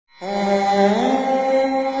అందరికీ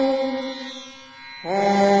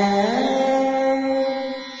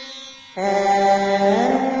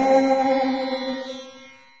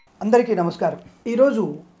నమస్కారం. ఈరోజు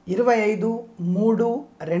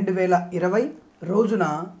 25/3/2020 రోజున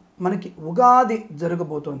మనకి ఉగాది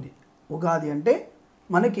జరగబోతోంది. ఉగాది అంటే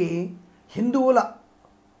మనకి హిందువుల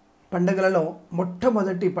పండగలలో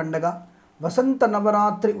మొట్టమొదటి పండగ. వసంత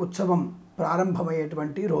నవరాత్రి ఉత్సవం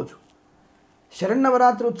ప్రారంభమయ్యేటువంటి రోజు.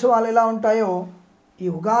 శరన్నవరాత్రి ఉత్సవాలు ఎలా ఉంటాయో ఈ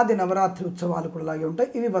ఉగాది నవరాత్రి ఉత్సవాలు కూడా అలాగే ఉంటాయి.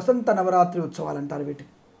 ఇవి వసంత నవరాత్రి ఉత్సవాలు అంటారు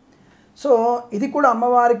వీటిని. సో ఇది కూడా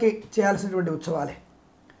అమ్మవారికి చేయాల్సినటువంటి ఉత్సవాలే.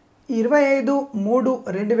 ఈ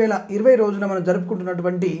 25/3/2020 రోజున మనం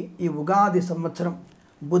జరుపుకుంటున్నటువంటి ఈ ఉగాది సంవత్సరం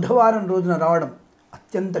బుధవారం రోజున రావడం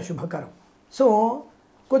అత్యంత శుభకరం. సో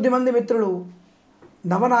కొద్దిమంది మిత్రులు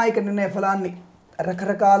నవనాయక నిర్ణయ ఫలాన్ని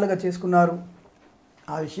రకరకాలుగా చేసుకున్నారు.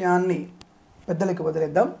 ఆ విషయాన్ని పెద్దలకు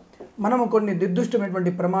వదిలేద్దాం. మనము కొన్ని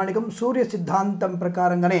నిర్దిష్టమైనటువంటి ప్రమాణికం సూర్య సిద్ధాంతం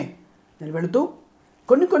ప్రకారంగానే నేను వెళుతూ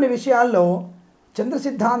కొన్ని విషయాల్లో చంద్ర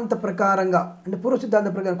సిద్ధాంత ప్రకారంగా అంటే పూర్వ సిద్ధాంత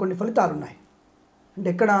ప్రకారం కొన్ని ఫలితాలు ఉన్నాయి. అంటే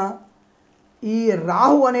ఇక్కడ ఈ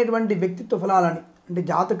రాహు అనేటువంటి వ్యక్తిత్వ ఫలాలని అంటే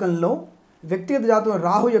జాతకంలో వ్యక్తిగత జాతకం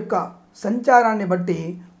రాహు యొక్క సంచారాన్ని బట్టి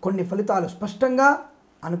కొన్ని ఫలితాలు స్పష్టంగా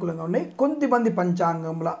అనుకూలంగా ఉన్నాయి. కొంతమంది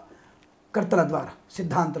పంచాంగముల కర్తల ద్వారా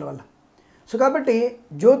సిద్ధాంతాల వల్ల. సో కాబట్టి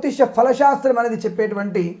జ్యోతిష ఫలశాస్త్రం అనేది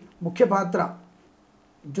చెప్పేటువంటి ముఖ్య పాత్ర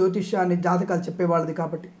జ్యోతిష్యాన్ని జాతకాలు చెప్పేవాళ్ళది.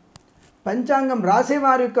 కాబట్టి పంచాంగం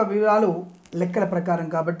రాసేవారి యొక్క వివరాలు లెక్కల ప్రకారం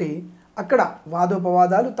కాబట్టి అక్కడ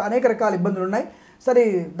వాదోపవాదాలు అనేక రకాల ఇబ్బందులు ఉన్నాయి. సరే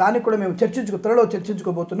దానికి కూడా మేము త్వరలో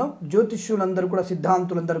చర్చించుకోబోతున్నాం. జ్యోతిష్యులందరూ కూడా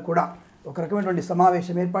సిద్ధాంతులందరూ కూడా ఒక రకమైనటువంటి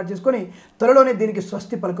సమావేశం ఏర్పాటు చేసుకొని త్వరలోనే దీనికి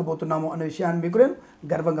స్వస్తి పలకబోతున్నాము అన్న విషయాన్ని మీకు నేను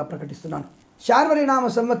గర్వంగా ప్రకటిస్తున్నాను. శార్వరీనామ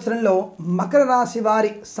సంవత్సరంలో మకర రాశి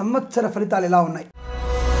వారి సంవత్సర ఫలితాలు ఎలా ఉన్నాయి?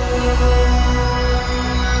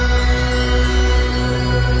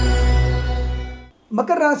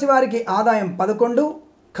 మకర రాశి వారికి ఆదాయం 11,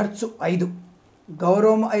 ఖర్చు 5,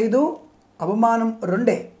 గౌరవం 5, అవమానం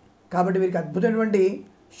 2. కాబట్టి వీరికి అద్భుతమైనటువంటి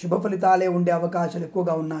శుభ ఫలితాలే ఉండే అవకాశాలు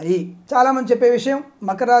ఎక్కువగా ఉన్నాయి. చాలామంది చెప్పే విషయం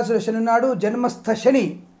మకర రాశిలో శని ఉన్నాడు. జన్మస్థ శని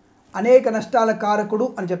అనేక నష్టాల కారకుడు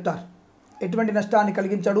అని చెప్తారు. ఎటువంటి నష్టాన్ని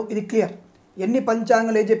కలిగించాడు ఇది క్లియర్. ఎన్ని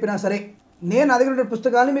పంచాంగాలు ఏ చెప్పినా సరే నేను అడిగిన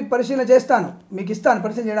పుస్తకాన్ని మీకు పరిశీలన చేస్తాను, మీకు ఇస్తాను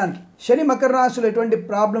పరిశీలన చేయడానికి. శని మకర రాశిలో ఎటువంటి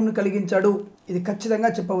ప్రాబ్లంను కలిగించాడు ఇది ఖచ్చితంగా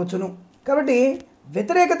చెప్పవచ్చును. కాబట్టి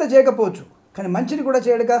వ్యతిరేకత చేయకపోవచ్చు కానీ మంచిని కూడా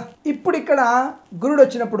చేయడుగా. ఇప్పుడు ఇక్కడ గురుడు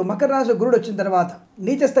వచ్చినప్పుడు మకర రాశి గురుడు వచ్చిన తర్వాత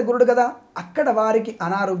నీచస్థ గురుడు కదా, అక్కడ వారికి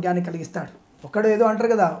అనారోగ్యాన్ని కలిగిస్తాడు. ఒకడు ఏదో అంటారు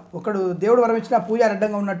కదా, ఒకడు దేవుడు వరం ఇచ్చినా పూజారి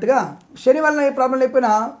అడ్డంగా ఉన్నట్టుగా శని వల్ల ఏ ప్రాబ్లం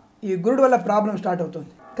లేకపోయినా ఈ గురుడు వల్ల ప్రాబ్లం స్టార్ట్ అవుతుంది.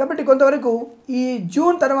 కాబట్టి కొంతవరకు ఈ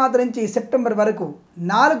జూన్ తర్వాత నుంచి సెప్టెంబర్ వరకు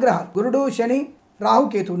 4 గ్రహాలు గురుడు శని రాహు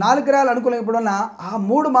కేతు 4 గ్రహాలు అనుకూలంగా వల్ల ఆ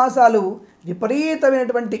 3 మాసాలు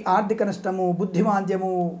విపరీతమైనటువంటి ఆర్థిక నష్టము,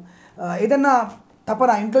 బుద్ధిమాంద్యము, ఏదన్నా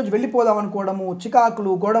తపన ఇంట్లోంచి వెళ్ళిపోదాం అనుకోవడము,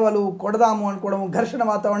 చికాకులు, గొడవలు, కొడదాము అనుకోవడము, ఘర్షణ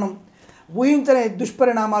వాతావరణం, ఊహించని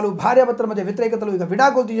దుష్పరిణామాలు, భార్యాభర్తల మధ్య వ్యతిరేకతలు, ఇక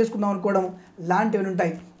విడాకులు తీసేసుకుందాం అనుకోవడం లాంటివి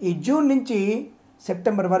ఉంటాయి. ఈ జూన్ నుంచి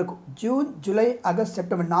సెప్టెంబర్ వరకు, జూన్, జూలై, ఆగస్ట్,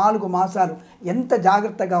 సెప్టెంబర్ 4 మాసాలు ఎంత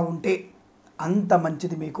జాగ్రత్తగా ఉంటే అంత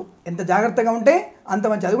మంచిది. మీకు ఎంత జాగ్రత్తగా ఉంటే అంత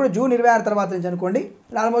మంచిది. అది కూడా జూన్ 26 తర్వాత నుంచి అనుకోండి.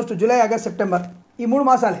 ఆల్మోస్ట్ జూలై, ఆగస్ట్, సెప్టెంబర్ ఈ 3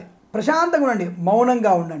 మాసాలే. ప్రశాంతంగా ఉండండి,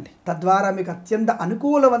 మౌనంగా ఉండండి. తద్వారా మీకు అత్యంత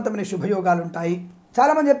అనుకూలవంతమైన శుభయోగాలు ఉంటాయి.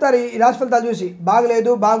 చాలామంది చెప్తారు ఈ రాశి ఫలితాలు చూసి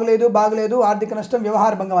బాగులేదు బాగులేదు బాగులేదు, ఆర్థిక నష్టం,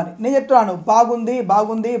 వ్యవహార భంగం అని. నేను చెప్తున్నాను బాగుంది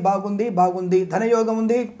బాగుంది బాగుంది బాగుంది. ధనయోగం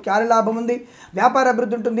ఉంది, కార్యలాభం ఉంది, వ్యాపార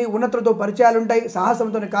అభివృద్ధి ఉంటుంది, ఉన్నతులతో పరిచయాలు ఉంటాయి,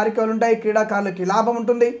 సాహసంతో కార్యక్రమాలు ఉంటాయి, క్రీడాకారులకి లాభం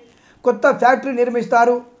ఉంటుంది, కొత్త ఫ్యాక్టరీ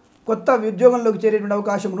నిర్మిస్తారు, కొత్త ఉద్యోగంలోకి చేరేటువంటి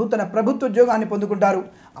అవకాశం, నూతన ప్రభుత్వ ఉద్యోగాన్ని పొందుకుంటారు,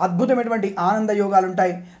 అద్భుతమైనటువంటి ఆనంద యోగాలు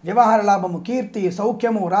ఉంటాయి, వ్యవహార లాభము, కీర్తి,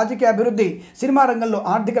 సౌఖ్యము, రాజకీయ అభివృద్ధి, సినిమా రంగంలో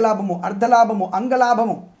ఆర్థిక లాభము, అర్ధలాభము,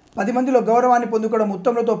 అంగలాభము, 10 మందిలో గౌరవాన్ని పొందుకోవడం,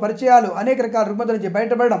 ఉత్తములతో పరిచయాలు, అనేక రకాల రుగ్మతల నుంచి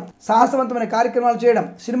బయటపడడం, సాహసవంతమైన కార్యక్రమాలు చేయడం,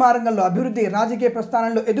 సినిమా రంగంలో అభివృద్ధి, రాజకీయ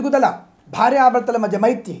ప్రస్థానంలో ఎదుగుదల, భార్యాభర్తల మధ్య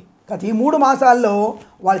మైత్రి. గత ఈ 3 మాసాల్లో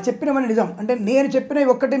వాళ్ళు చెప్పినవన్నీ నిజం. అంటే నేను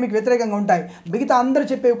చెప్పినవి ఒక్కటే మీకు వ్యతిరేకంగా ఉంటాయి, మిగతా అందరూ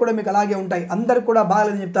చెప్పేవి కూడా మీకు అలాగే ఉంటాయి. అందరూ కూడా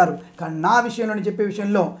బాగాలేదని చెప్తారు. కానీ నా విషయంలో నేను చెప్పే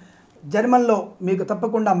విషయంలో జన్మంలో మీకు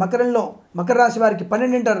తప్పకుండా మకర రాశి వారికి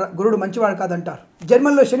 12వ గురుడు మంచివాడు కాదంటారు,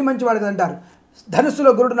 జన్మంలో శని మంచివాడు కాదంటారు,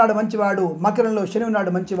 ధనుస్సులో గురుడు నాడు మంచివాడు, మకరంలో శని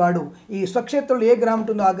నాడు మంచివాడు. ఈ స్వక్షేత్రంలో ఏ గ్రహం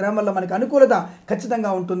ఉంటుందో ఆ గ్రహం వల్ల మనకి అనుకూలత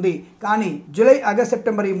ఖచ్చితంగా ఉంటుంది. కానీ జూలై, ఆగస్ట్,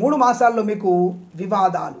 సెప్టెంబర్ ఈ 3 మాసాల్లో మీకు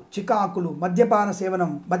వివాదాలు, చికాకులు, మద్యపాన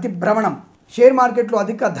సేవనం, మతిభ్రమణం, షేర్ మార్కెట్లో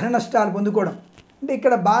అధిక ధన నష్టాలు పొందుకోవడం. అంటే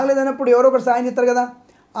ఇక్కడ బాగలేదన్నప్పుడు ఎవరో ఒకరు సాయం చేస్తారు కదా,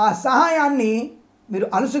 ఆ సహాయాన్ని మీరు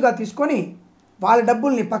అలుసుగా తీసుకొని వాళ్ళ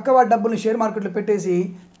డబ్బుల్ని పక్కవాడి డబ్బుల్ని షేర్ మార్కెట్లో పెట్టేసి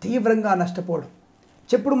తీవ్రంగా నష్టపోవడం,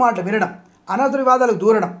 చెప్పుడు మాటలు వినడం, అనవసర వివాదాలకు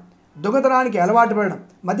దూరడం, దొంగతనానికి అలవాటు పడడం,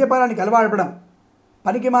 మద్యపానానికి అలవాటు పడడం,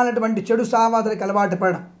 పనికిమాలినటువంటి చెడు సావాసాలకు అలవాటు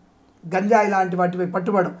పడడం, గంజాయి లాంటి వాటిపై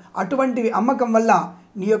పట్టుబడడం, అటువంటివి అమ్మకం వల్ల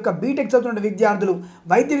నీ యొక్క బీటెక్ చదువుతున్న విద్యార్థులు,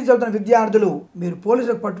 వైద్య చదువుతున్న విద్యార్థులు మీరు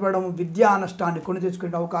పోలీసులకు పట్టుబడడం, విద్యా నష్టాన్ని కొని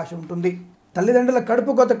తెచ్చుకునే అవకాశం ఉంటుంది. తల్లిదండ్రుల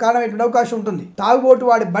కడుపు కొత్త కారణమైనటువంటి అవకాశం ఉంటుంది. తాగుబోటు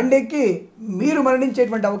వాడి బండెక్కి మీరు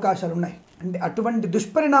మరణించేటువంటి అవకాశాలు ఉన్నాయి. అంటే అటువంటి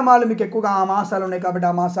దుష్పరిణామాలు మీకు ఎక్కువగా ఆ మాసాలు ఉన్నాయి. కాబట్టి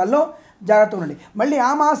ఆ మాసాల్లో జాగ్రత్తగా ఉండండి. మళ్ళీ ఆ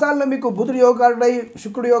మాసాల్లో మీకు బుధుడు యోగారుడై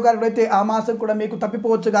శుక్రుడు యోగారుడైతే ఆ మాసం కూడా మీకు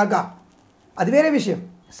తప్పిపోవచ్చు గాక, అది వేరే విషయం.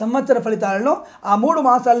 సంవత్సర ఫలితాలలో ఆ 3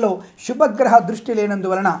 మాసాల్లో శుభగ్రహ దృష్టి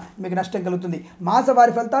లేనందువలన మీకు నష్టం కలుగుతుంది.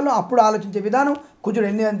 మాసవారి ఫలితాల్లో అప్పుడు ఆలోచించే విధానం, కుజుడు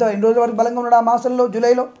ఎన్ని రోజుల వరకు బలంగా ఉన్నాడు ఆ మాసంలో,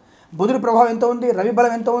 జూలైలో బుధుడి ప్రభావం ఎంత ఉంది, రవి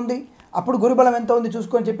బలం ఎంత ఉంది, అప్పుడు గురు బలం ఎంత ఉంది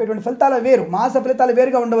చూసుకొని చెప్పేటువంటి ఫలితాలు వేరు, మాస ఫలితాలు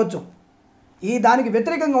వేరుగా ఉండవచ్చు, ఈ దానికి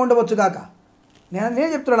వ్యతిరేకంగా ఉండవచ్చు గాక. నేను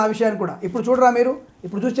చెప్తున్నాను ఆ విషయాన్ని కూడా. ఇప్పుడు చూడరా, మీరు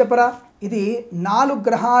ఇప్పుడు చూసి చెప్పరా, ఇది 4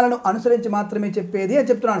 గ్రహాలను అనుసరించి మాత్రమే చెప్పేది అని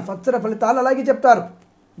చెప్తున్నాను. సంవత్సర ఫలితాలు అలాగే చెప్తారు.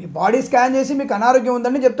 మీ బాడీ స్కాన్ చేసి మీకు అనారోగ్యం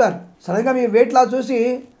ఉందని చెప్తారు. సడన్గా మీ వెయిట్ లాస్ చూసి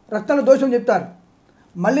రక్తంలో దోషం చెప్తారు.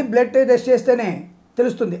 మళ్ళీ బ్లడ్ టెస్ట్ చేస్తేనే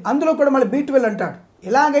తెలుస్తుంది. అందులో కూడా మళ్ళీ B12 అంటాడు.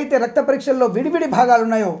 ఎలాగైతే రక్త పరీక్షల్లో విడివిడి భాగాలు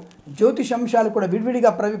ఉన్నాయో జ్యోతిష అంశాలు కూడా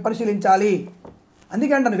విడివిడిగా పరిశీలించాలి.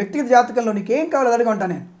 అందుకే అంటాను, వ్యక్తిగత జాతకంలో నీకు ఏం కావాలో అడిగి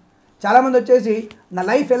ఉంటాను నేను. చాలామంది వచ్చేసి నా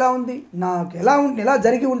లైఫ్ ఎలా ఉంది, నాకు ఎలా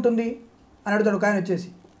జరిగి ఉంటుంది అని అడుగుతాడు. ఒక ఆయన వచ్చేసి,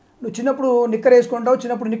 నువ్వు చిన్నప్పుడు నిక్కర్ వేసుకుంటావు,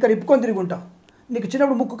 చిన్నప్పుడు నిక్కర్ ఇప్పుకొని తిరుగుంటావు, నీకు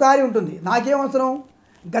చిన్నప్పుడు ముక్కు కారి ఉంటుంది, నాకేం అవసరం,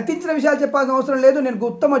 గతించిన విషయాలు చెప్పాల్సిన అవసరం లేదు, నేను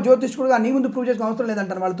ఉత్తమ జ్యోతిష్కుడుగా నీ ముందు ప్రూవ్ చేసుకునే అవసరం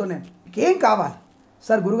లేదంటాను వాళ్ళతో. నేను నీకేం కావాలి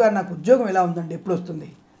సార్, గురుగారు నాకు ఉద్యోగం ఎలా ఉందండి, ఎప్పుడు వస్తుంది,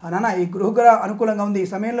 నాన్న ఈ గృహగ్రహ అనుకూలంగా ఉంది, ఈ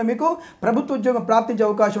సమయంలో మీకు ప్రభుత్వ ఉద్యోగం ప్రాప్తించే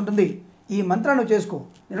అవకాశం ఉంటుంది, ఈ మంత్రాన్ని చేసుకో,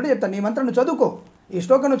 నేను చెప్తాను, ఈ మంత్రాన్ని చదువుకో, ఈ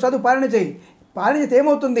శ్లోకం చదువు, పాలన చేయి, పాలన చేస్తే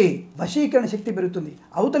ఏమవుతుంది, వశీకరణ శక్తి పెరుగుతుంది.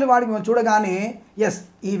 అవతలి వాడికి మనం చూడగానే ఎస్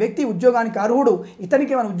ఈ వ్యక్తి ఉద్యోగానికి అర్హుడు,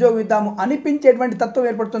 ఇతనికి మనం ఉద్యోగం ఇద్దాము అనిపించేటువంటి తత్వం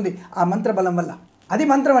ఏర్పడుతుంది ఆ మంత్ర బలం వల్ల. అది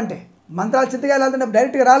మంత్రం అంటే. మంత్రాలు చిత్తగా రాలుతుంటే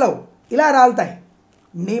డైరెక్ట్గా రాలవు, ఇలా రాలుతాయి.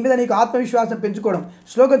 నీ మీద నీకు ఆత్మవిశ్వాసం పెంచుకోవడం,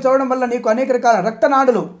 శ్లోకం చదవడం వల్ల నీకు అనేక రకాల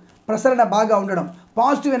రక్తనాడులు ప్రసరణ బాగా ఉండడం,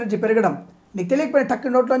 పాజిటివ్ ఎనర్జీ పెరగడం, నీకు తెలియకపోయిన టక్కి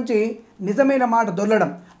నోట్లోంచి నిజమైన మాట దొరలడం,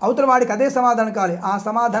 అవతల వాడికి అదే సమాధానం కావాలి, ఆ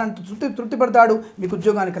సమాధానంతో తృప్తిపడతాడు, మీకు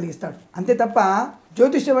ఉద్యోగాన్ని కలిగిస్తాడు. అంతే తప్ప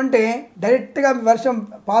జ్యోతిష్యం అంటే డైరెక్ట్గా వర్షం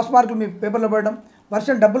పాస్ మార్కులు మీ పేపర్లో పడడం,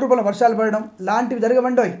 వర్షం డబ్బుల రూపంలో వర్షాలు పడడం లాంటివి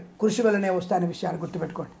జరగవండోయ్, కృషి వల్లనే వస్తాయనే విషయాన్ని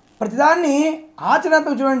గుర్తుపెట్టుకోండి. ప్రతిదాన్ని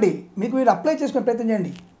ఆచరణాత్మక చూడండి, మీకు మీరు అప్లై చేసుకునే ప్రయత్నం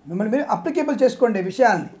చేయండి, మిమ్మల్ని మీరు అప్లికేబుల్ చేసుకోండి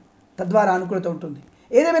విషయాల్ని, తద్వారా అనుకూలత ఉంటుంది.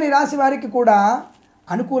 ఏదేమైనా ఈ రాశి వారికి కూడా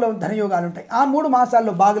అనుకూల ధనయోగాలు ఉంటాయి. ఆ 3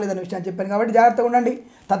 మాసాల్లో బాగలేదనే విషయాన్ని చెప్పాను కాబట్టి జాగ్రత్తగా ఉండండి.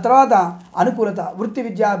 తర్వాత అనుకూలత, వృత్తి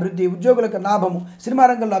విద్యా అభివృద్ధి, ఉద్యోగులకు లాభము, సినిమా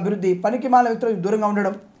రంగంలో అభివృద్ధి, పనికిమాలిన వ్యక్తులకు దూరంగా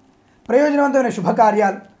ఉండడం, ప్రయోజనవంతమైన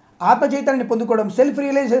శుభకార్యాలు, ఆత్మచైతన్యాన్ని పొందుకోవడం, సెల్ఫ్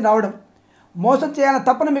రియలైజేషన్ రావడం, మోసం చేయాలన్న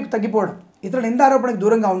తప్పన మీకు తగ్గిపోవడం, ఇతరుల నిందారోపణకు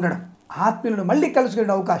దూరంగా ఉండడం, ఆత్మీయులను మళ్ళీ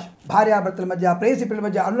కలుసుకునే అవకాశం, భార్యాభర్తల మధ్య, ప్రేయసి పిల్లల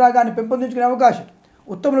మధ్య అనురాగాన్ని పెంపొందించుకునే అవకాశం,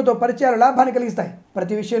 ఉత్తములతో పరిచయాలు లాభాన్ని కలిగిస్తాయి.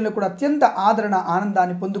 ప్రతి విషయంలో కూడా అత్యంత ఆదరణ,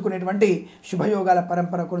 ఆనందాన్ని పొందుకునేటువంటి శుభయోగాల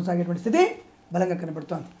పరంపర కొనసాగేటువంటి స్థితి బలంగా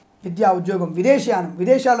కనబడుతోంది. విద్యా, ఉద్యోగం, విదేశీయానం,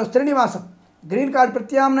 విదేశాల్లో స్థిర నివాసం, గ్రీన్ కార్డు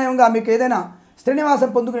ప్రత్యామ్నాయంగా మీకు ఏదైనా స్థిర నివాసం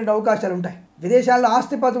పొందుకునే అవకాశాలు ఉంటాయి. విదేశాల్లో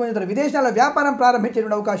ఆస్తిపాతం పొందుతారు, విదేశాల్లో వ్యాపారం ప్రారంభించే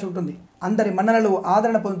అవకాశం ఉంటుంది. అందరి మన్ననలు,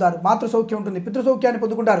 ఆదరణ పొందుతారు, మాతృ సౌఖ్యం ఉంటుంది, పితృసౌఖ్యాన్ని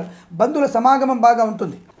పొందుకుంటారు, బంధువుల సమాగమం బాగా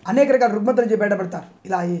ఉంటుంది, అనేక రకాల రుగ్మతల నుంచి బయటపడతారు.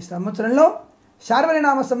 ఇలా ఈ సంవత్సరంలో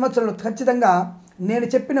శార్వరినామ సంవత్సరంలో ఖచ్చితంగా నేను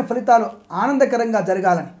చెప్పిన ఫలితాలు ఆనందకరంగా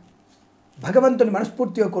జరగాలని భగవంతుని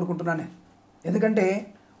మనస్ఫూర్తిగా కోరుకుంటున్నాను నేను. ఎందుకంటే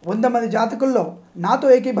 100 మంది జాతకుల్లో నాతో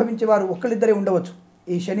ఏకీభవించే వారు ఒక్కళ్ళిద్దరే ఉండవచ్చు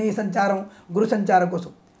ఈ శని సంచారం, గురు సంచారం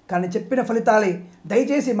కోసం. కానీ చెప్పిన ఫలితాలే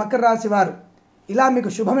దయచేసి మకర రాశి వారు ఇలా మీకు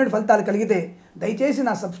శుభమైన ఫలితాలు కలిగితే దయచేసి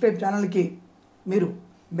నా సబ్స్క్రైబ్ ఛానల్కి మీరు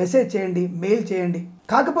మెసేజ్ చేయండి, మెయిల్ చేయండి,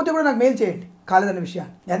 కాకపోతే కూడా నాకు మెయిల్ చేయండి కాలేదన్న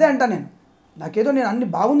విషయాన్ని. అదే అంటాను నేను, నాకేదో నేను అన్ని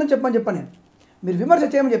బాగుందని చెప్పాను నేను. మీరు విమర్శ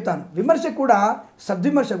చేయమని చెప్తాను, విమర్శ కూడా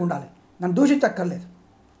సద్విమర్శగా ఉండాలి, నన్ను దూషించక్కర్లేదు.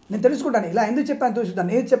 నేను తెలుసుకుంటాను ఇలా ఎందుకు చెప్పాను, దూషిస్తాను.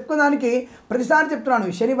 నేను చెప్పుకోవడానికి ప్రతిసారి చెప్తున్నాను,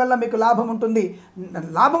 శని వల్ల మీకు లాభం ఉంటుంది,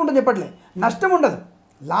 లాభం ఉంటుంది చెప్పట్లే, నష్టం ఉండదు.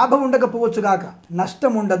 లాభం ఉండకపోవచ్చు గాక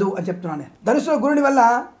నష్టం ఉండదు అని చెప్తున్నాను నేను. ధనుసు గురుని వల్ల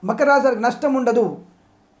మకర రాశి వారికి నష్టం ఉండదు,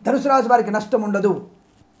 ధనుసు రాశి వారికి నష్టం ఉండదు.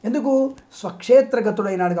 ఎందుకు?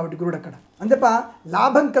 స్వక్షేత్రగతుడైనాడు కాబట్టి గురుడు అక్కడ. అంతేప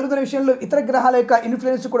లాభం కలుగుతున్న విషయంలో ఇతర గ్రహాల యొక్క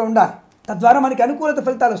ఇన్ఫ్లుయెన్స్ కూడా ఉండాలి, తద్వారా మనకి అనుకూలత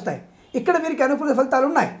ఫలితాలు వస్తాయి. ఇక్కడ వీరికి అనుకూల ఫలితాలు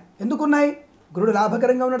ఉన్నాయి. ఎందుకున్నాయి? గురుడు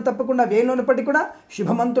లాభకరంగా ఉన్నాడు, తప్పకుండా వేయంలో ఉన్నప్పటికీ కూడా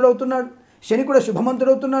శుభమంతుడవుతున్నాడు, శని కూడా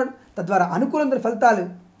శుభమంతుడవుతున్నాడు, తద్వారా అనుకూలమైన ఫలితాలు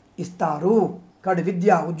ఇస్తారు. కాబట్టి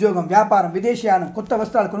విద్య, ఉద్యోగం, వ్యాపారం, విదేశీయానం, కొత్త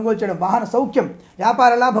వస్త్రాలు కొనుగోలు చేయడం, వాహన సౌఖ్యం,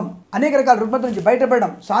 వ్యాపార లాభం, అనేక రకాల రుగ్మతల నుంచి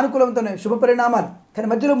బయటపడడం, సానుకూలమైన శుభ పరిణామాలు. కానీ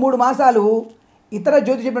మధ్యలో 3 మాసాలు ఇతర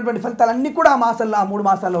జ్యోతి చెప్పినటువంటి ఫలితాలన్నీ కూడా ఆ 3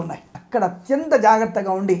 మాసాల్లో ఉన్నాయి. అక్కడ అత్యంత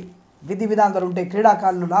జాగ్రత్తగా ఉండి విధి విధానాలు ఉంటాయి.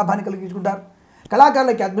 క్రీడాకారులు లాభాన్ని కలిగించుకుంటారు,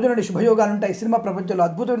 కళాకారులకి అద్భుతమైన శుభయోగాలు ఉంటాయి, సినిమా ప్రపంచంలో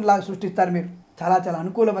అద్భుతమైన సృష్టిస్తారు. మీరు చాలా చాలా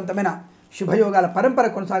అనుకూలవంతమైన శుభయోగాల పరంపర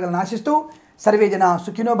కొనసాగాలని ఆశిస్తూ సర్వే జన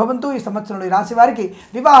సుఖినో భవంతు. ఈ సంవత్సరంలో ఈ రాశి వారికి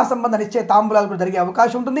వివాహ సంబంధ నిశ్చయ తాంబూలాలు కూడా జరిగే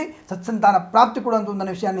అవకాశం ఉంటుంది. సత్సంతాన ప్రాప్తి కూడా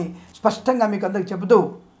ఉంటుందనే విషయాన్ని స్పష్టంగా మీకు అందరికి చెబుతూ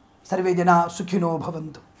సర్వే జన సుఖినో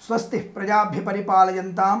భవంతు. స్వస్తి ప్రజాభ్య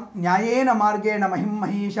పరిపాలయంతాం న్యాయేన మార్గేణ మహిం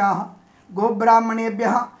మహీషాః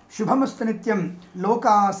గోబ్రాహ్మణేభ్యః శుభమస్తు నిత్యం.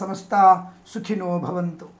 లోకా సమస్త సుఖినో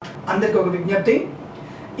భవంతు. అందరికీ ఒక విజ్ఞప్తి,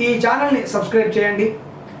 ఈ ఛానల్ని సబ్స్క్రైబ్ చేయండి.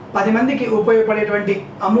 10 మందికి ఉపయోగపడేటువంటి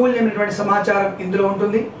అమూల్యమైనటువంటి సమాచారం ఇందులో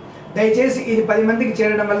ఉంటుంది. దయచేసి ఇది 10 మందికి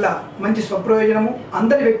చేరడం వల్ల మంచి స్వప్రయోజనము,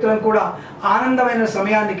 అందరి వ్యక్తులను కూడా ఆనందమైన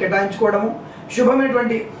సమయాన్ని కేటాయించుకోవడము,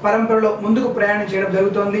 శుభమైనటువంటి పరంపరలో ముందుకు ప్రయాణం చేయడం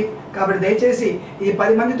జరుగుతోంది. కాబట్టి దయచేసి ఇది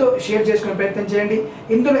 10 మందితో షేర్ చేసుకునే ప్రయత్నం చేయండి.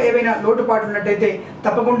 ఇందులో ఏవైనా లోటుపాట్లు ఉన్నట్టయితే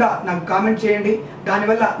తప్పకుండా నాకు కామెంట్ చేయండి.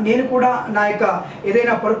 దానివల్ల నేను కూడా నా యొక్క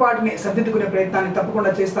ఏదైనా పొరపాటుని సర్దిద్దుకునే ప్రయత్నాన్ని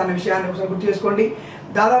తప్పకుండా చేస్తానన్న విషయాన్ని ఒకసారి గుర్తు చేసుకోండి.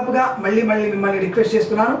 దాదాపుగా మళ్ళీ మిమ్మల్ని రిక్వెస్ట్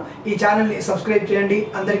చేస్తున్నాను, ఈ ఛానల్ని సబ్స్క్రైబ్ చేయండి,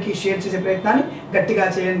 అందరికీ షేర్ చేసే ప్రయత్నాన్ని గట్టిగా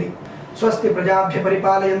చేయండి. స్వస్తి ప్రజాభ్య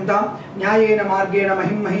పరిపాలయంతాం న్యాయేన మార్గేణ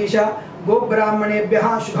మహిం మహీషా గోబ్రాహ్మణేభ్యః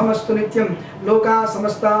శుభమస్తు నిత్యం. లోకా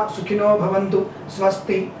సమస్త సుఖినో భవంతు.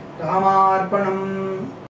 స్వస్తి. రామార్పణం.